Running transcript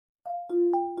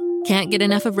Can't get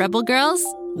enough of Rebel Girls?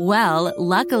 Well,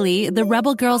 luckily, the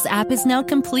Rebel Girls app is now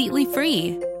completely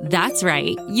free. That's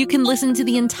right. You can listen to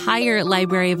the entire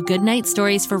library of goodnight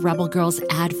stories for Rebel Girls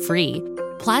ad-free.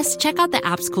 Plus, check out the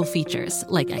app's cool features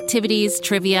like activities,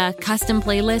 trivia, custom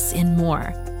playlists, and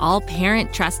more. All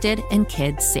parent-trusted and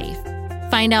kids-safe.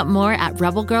 Find out more at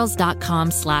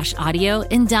rebelgirls.com/audio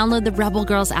and download the Rebel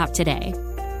Girls app today.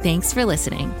 Thanks for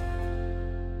listening.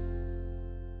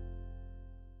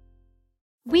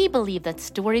 We believe that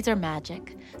stories are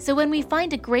magic, so when we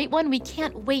find a great one, we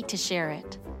can't wait to share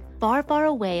it. Far, far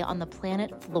away on the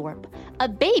planet Florp, a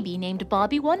baby named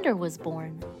Bobby Wonder was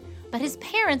born. But his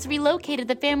parents relocated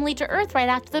the family to Earth right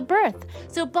after the birth,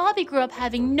 so Bobby grew up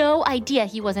having no idea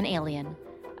he was an alien.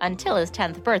 Until his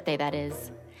 10th birthday, that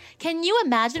is. Can you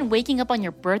imagine waking up on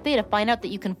your birthday to find out that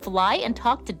you can fly and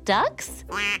talk to ducks?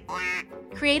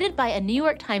 Created by a New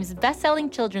York Times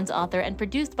best-selling children's author and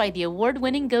produced by the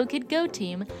award-winning Go Kid Go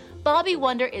team, Bobby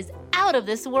Wonder is out of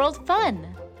this world fun.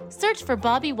 Search for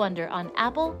Bobby Wonder on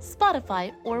Apple,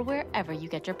 Spotify, or wherever you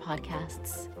get your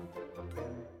podcasts.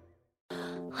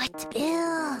 What to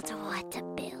build?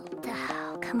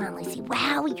 Oh, come on, Lucy.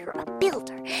 Wow, you're a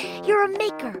builder. You're a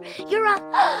maker.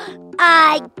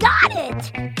 I got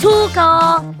it! Tool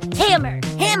call. Hammer.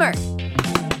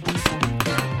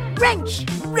 Wrench.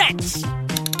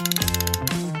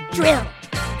 Drill.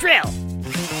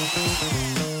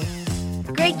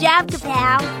 Great job,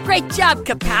 Kapow. Great job,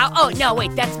 Kapow. Oh, no,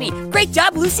 wait, that's me. Great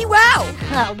job, Lucy. Wow.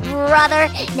 Oh, brother.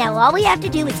 Now all we have to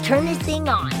do is turn this thing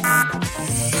on.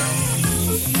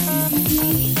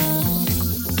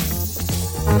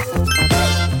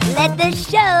 Let the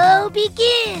show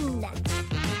begin!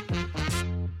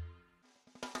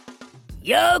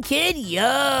 Yo, kid,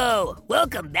 yo!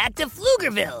 Welcome back to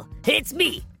Pflugerville. It's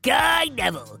me, Guy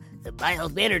Neville, the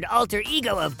mild-mannered alter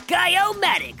ego of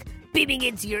Guy-O-Matic, beaming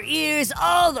into your ears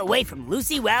all the way from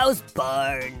Lucy Wow's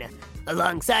barn.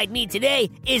 Alongside me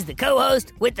today is the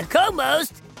co-host with the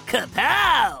co-most,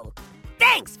 Kapow!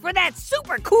 Thanks for that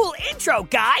super cool intro,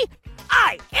 Guy!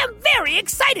 I am very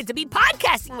excited to be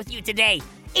podcasting with you today.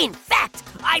 In fact,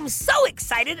 I'm so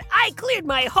excited I cleared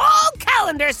my whole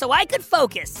calendar so I could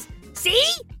focus. See?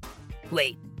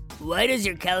 Wait, why does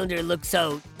your calendar look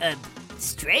so,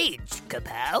 strange,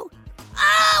 Kapow?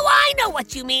 Oh, I know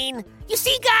what you mean. You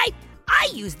see, Guy, I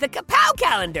use the Kapow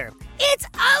calendar. It's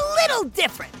a little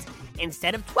different.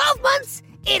 Instead of 12 months,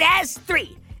 it has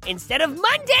 3. Instead of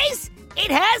Mondays,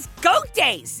 it has goat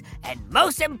days. And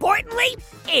most importantly,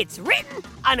 it's written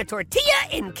on a tortilla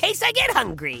in case I get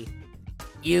hungry.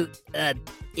 You,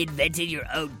 invented your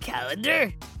own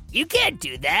calendar? You can't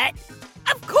do that.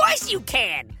 Of course you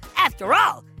can. After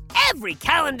all, every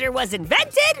calendar was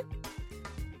invented.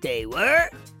 They were?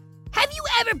 Have you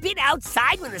ever been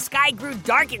outside when the sky grew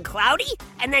dark and cloudy,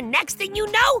 and then next thing you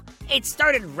know, it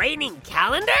started raining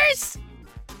calendars?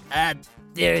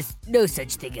 There's no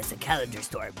such thing as a calendar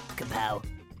storm, Kapow.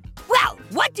 Well,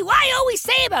 what do I always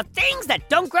say about things that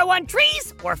don't grow on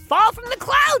trees or fall from the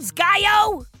clouds,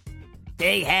 Guy-O?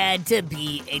 They had to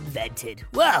be invented.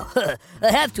 Well,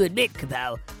 I have to admit,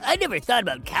 Kapow, I never thought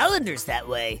about calendars that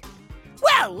way.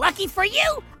 Well, lucky for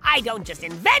you, I don't just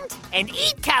invent and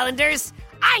eat calendars.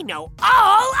 I know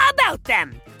all about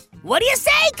them. What do you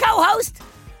say, co-host?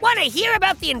 Want to hear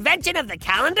about the invention of the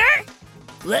calendar?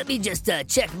 Let me just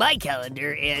check my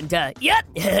calendar and, yep,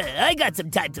 I got some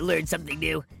time to learn something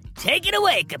new. Take it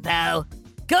away, Kapow.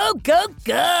 Go, go,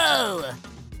 go!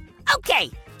 Okay,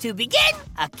 to begin,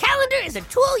 a calendar is a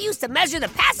tool used to measure the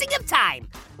passing of time.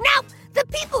 Now, the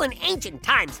people in ancient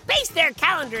times based their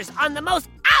calendars on the most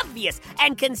obvious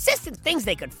and consistent things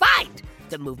they could find: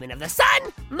 the movement of the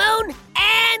sun, moon,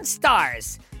 and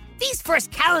stars. These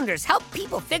first calendars helped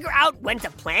people figure out when to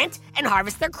plant and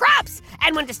harvest their crops,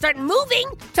 and when to start moving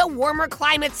to warmer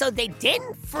climates so they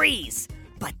didn't freeze.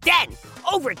 But then,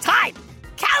 over time,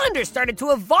 calendars started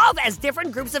to evolve as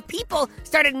different groups of people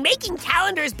started making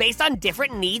calendars based on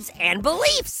different needs and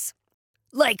beliefs.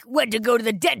 Like when to go to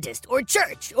the dentist or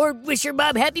church, or wish your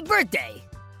mom happy birthday.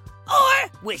 Or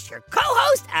wish your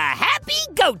co-host a happy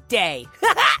goat day.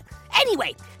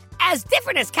 Anyway, as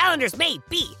different as calendars may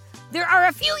be, there are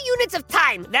a few units of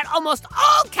time that almost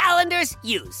all calendars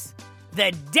use.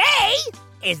 The day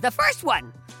is the first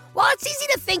one. While it's easy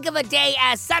to think of a day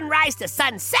as sunrise to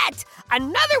sunset,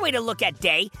 another way to look at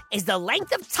day is the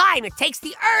length of time it takes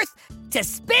the Earth to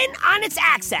spin on its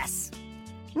axis.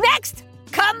 Next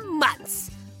come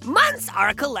months. Months are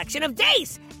a collection of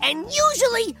days, and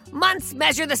usually months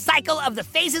measure the cycle of the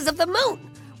phases of the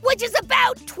moon, which is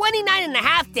about 29 and a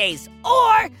half days,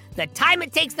 or the time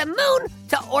it takes the moon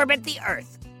to orbit the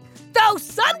Earth. Though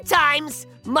sometimes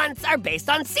months are based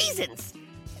on seasons.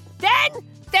 Then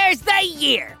there's the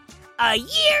year. A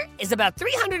year is about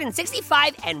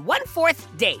 365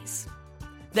 1/4 days.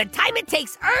 The time it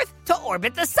takes Earth to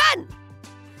orbit the sun.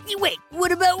 Wait,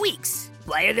 what about weeks?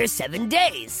 Why are there 7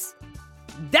 days?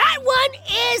 That one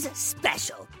is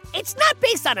special. It's not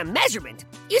based on a measurement.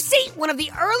 You see, one of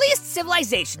the earliest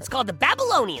civilizations, called the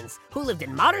Babylonians, who lived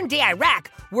in modern-day Iraq,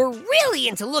 were really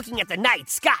into looking at the night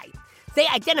sky. They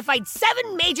identified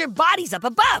 7 major bodies up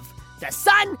above: the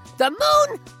sun, the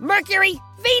moon, Mercury,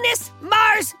 Venus,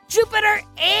 Mars, Jupiter,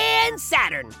 and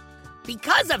Saturn.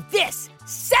 Because of this,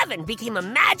 7 became a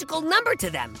magical number to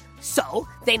them. So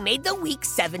they made the week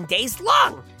 7 days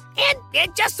long, and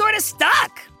it just sort of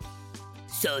stuck.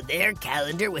 So their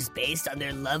calendar was based on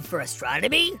their love for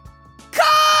astronomy?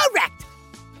 Correct!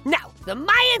 Now, the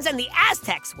Mayans and the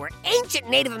Aztecs were ancient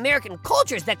Native American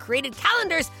cultures that created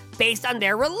calendars based on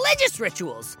their religious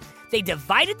rituals. They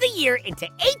divided the year into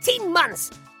 18 months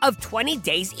of 20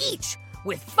 days each,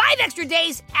 with 5 extra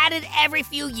days added every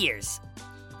few years.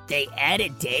 They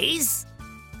added days?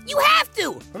 You have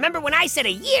to! Remember when I said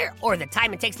a year, or the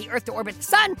time it takes the Earth to orbit the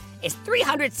sun, is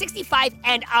 365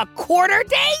 1/4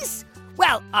 days?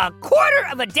 Well, a quarter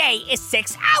of a day is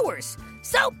 6 hours.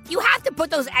 So you have to put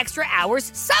those extra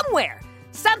hours somewhere.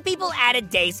 Some people added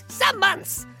days, some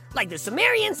months, like the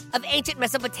Sumerians of ancient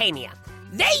Mesopotamia.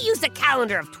 They used a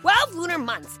calendar of 12 lunar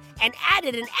months and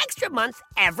added an extra month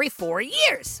every 4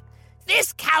 years.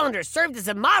 This calendar served as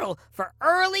a model for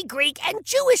early Greek and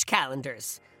Jewish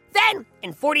calendars. Then,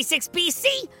 in 46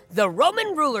 BC, the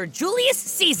Roman ruler Julius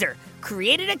Caesar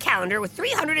created a calendar with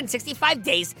 365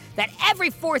 days that every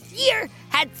 4th year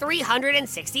had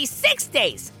 366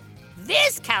 days.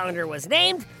 This calendar was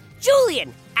named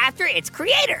Julian, after its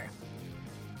creator.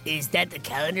 Is that the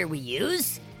calendar we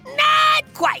use? Not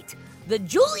quite. The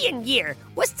Julian year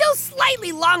was still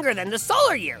slightly longer than the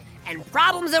solar year, and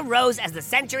problems arose as the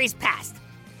centuries passed.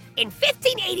 In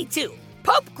 1582,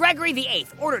 Pope Gregory VIII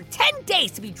ordered 10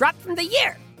 days to be dropped from the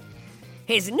year.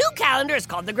 His new calendar is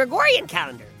called the Gregorian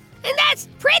calendar, and that's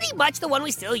pretty much the one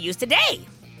we still use today.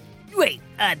 Wait,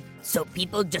 so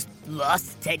people just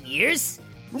lost 10 years?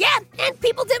 Yeah, and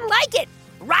people didn't like it.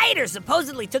 Rioters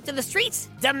supposedly took to the streets,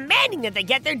 demanding that they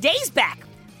get their days back.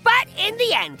 But in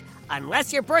the end,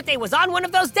 unless your birthday was on one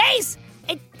of those days,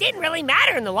 it didn't really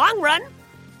matter in the long run.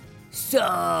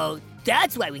 So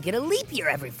that's why we get a leap year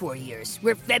every 4 years,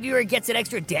 where February gets an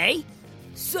extra day?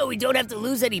 So we don't have to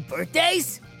lose any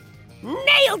birthdays?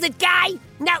 Nailed it, guy!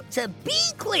 Now, to be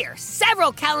clear,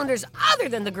 several calendars other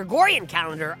than the Gregorian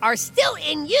calendar are still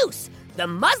in use. The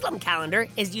Muslim calendar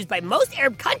is used by most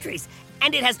Arab countries,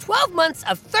 and it has 12 months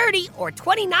of 30 or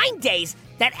 29 days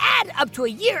that add up to a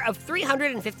year of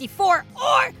 354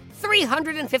 or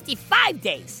 355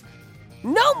 days.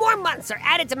 No more months are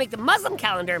added to make the Muslim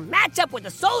calendar match up with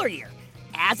the solar year.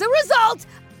 As a result,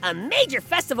 a major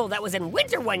festival that was in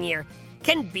winter one year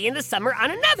can be in the summer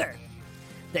on another.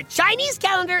 The Chinese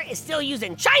calendar is still used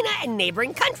in China and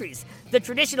neighboring countries. The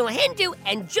traditional Hindu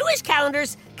and Jewish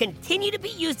calendars continue to be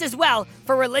used as well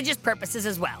for religious purposes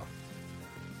as well.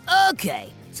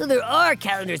 Okay, so there are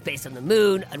calendars based on the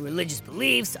moon, on religious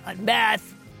beliefs, on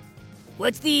math.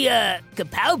 What's the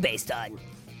Kapow based on?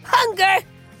 Hunger!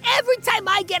 Every time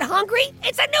I get hungry,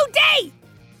 it's a new day!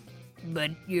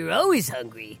 But you're always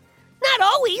hungry. Not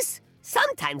always.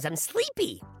 Sometimes I'm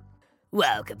sleepy.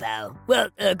 Wow, Kapow. Well,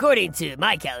 according to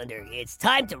my calendar, it's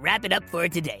time to wrap it up for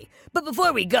today. But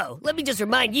before we go, let me just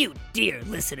remind you, dear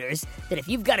listeners, that if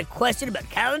you've got a question about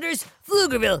calendars,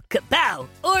 Pflugerville, Kapow,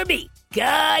 or me,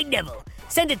 Guy Neville,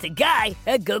 send it to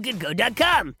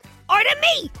guy@gokidgo.com or to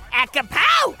me at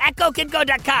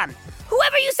kapow@gokidgo.com.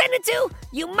 Whoever you send it to,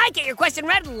 you might get your question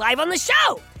read live on the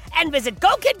show. And visit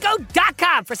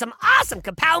gokidgo.com for some awesome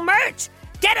Kapow merch.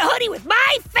 Get a hoodie with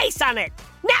my face on it.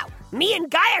 Now, me and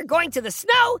Guy are going to the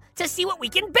snow to see what we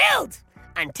can build.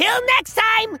 Until next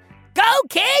time, go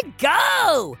kid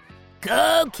go!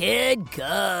 Go kid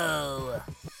go!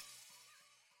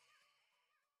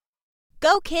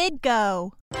 Go kid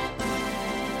go!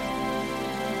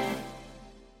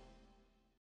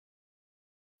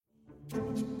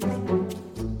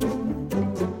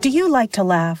 Do you like to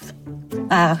laugh?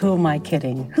 Who am I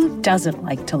kidding? Who doesn't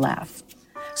like to laugh?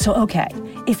 So, okay,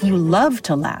 if you love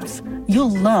to laugh, you'll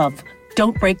love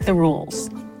Don't Break the Rules.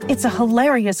 It's a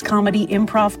hilarious comedy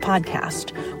improv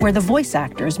podcast where the voice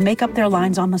actors make up their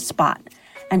lines on the spot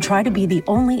and try to be the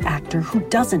only actor who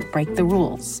doesn't break the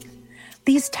rules.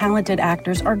 These talented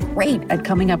actors are great at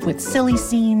coming up with silly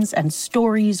scenes and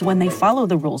stories when they follow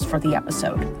the rules for the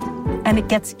episode. And it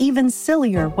gets even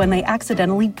sillier when they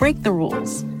accidentally break the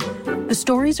rules. The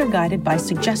stories are guided by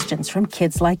suggestions from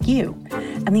kids like you,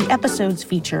 and the episodes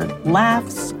featured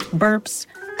laughs, burps,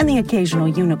 and the occasional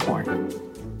unicorn.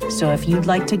 So if you'd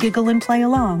like to giggle and play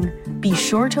along, be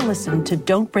sure to listen to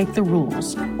Don't Break the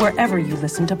Rules wherever you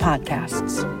listen to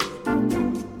podcasts.